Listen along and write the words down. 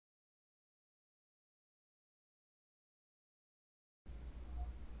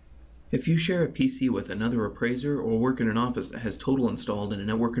If you share a PC with another appraiser or work in an office that has Total installed in a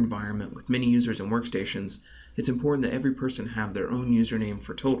network environment with many users and workstations, it's important that every person have their own username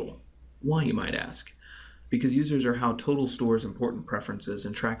for Total. Why, you might ask? Because users are how Total stores important preferences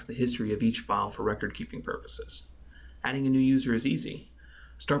and tracks the history of each file for record-keeping purposes. Adding a new user is easy.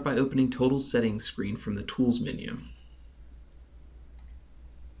 Start by opening Total Settings screen from the Tools menu.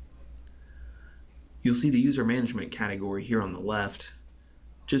 You'll see the User Management category here on the left.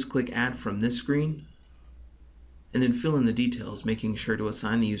 Just click Add from this screen, and then fill in the details, making sure to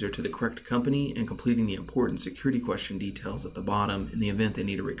assign the user to the correct company and completing the important security question details at the bottom in the event they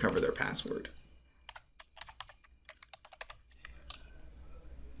need to recover their password.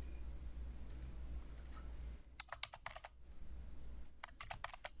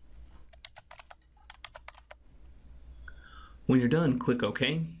 When you're done, click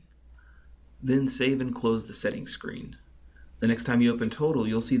OK, then save and close the settings screen. The next time you open Total,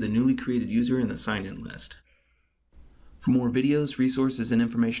 you'll see the newly created user in the sign-in list. For more videos, resources, and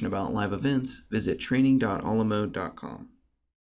information about live events, visit training.alamode.com.